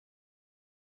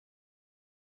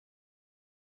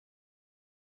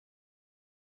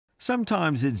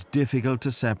Sometimes it's difficult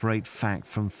to separate fact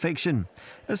from fiction,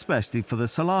 especially for the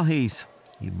Salahis.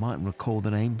 You might recall the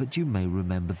name, but you may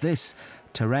remember this.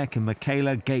 Tarek and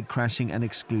Michaela gatecrashing an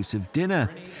exclusive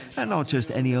dinner. And not just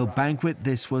any old banquet,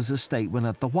 this was a state one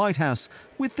at the White House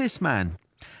with this man.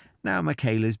 Now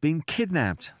Michaela's been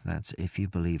kidnapped. That's if you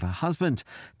believe her husband.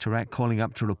 Tarek calling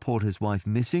up to report his wife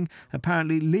missing,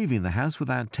 apparently leaving the house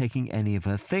without taking any of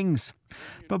her things.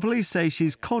 But police say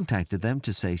she's contacted them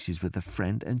to say she's with a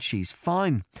friend and she's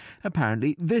fine.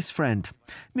 Apparently this friend.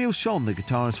 Neil Schon, the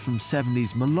guitarist from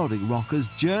 70s melodic rockers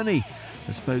Journey.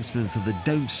 A spokesman for the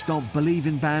Don't Stop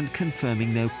Believin' band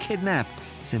confirming no kidnap.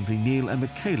 Simply Neil and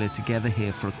Michaela together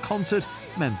here for a concert,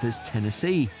 Memphis,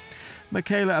 Tennessee.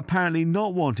 Michaela apparently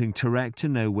not wanting Tarek to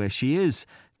know where she is.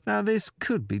 Now this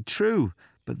could be true,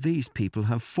 but these people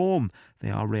have form. They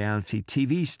are reality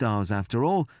TV stars after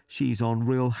all. She's on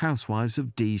Real Housewives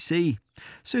of DC.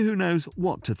 So who knows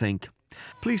what to think.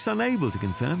 Police unable to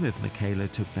confirm if Michaela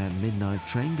took that midnight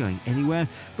train going anywhere,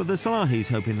 but the Salahis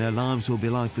hoping their lives will be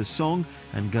like the song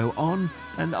and go on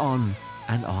and on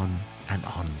and on and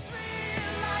on.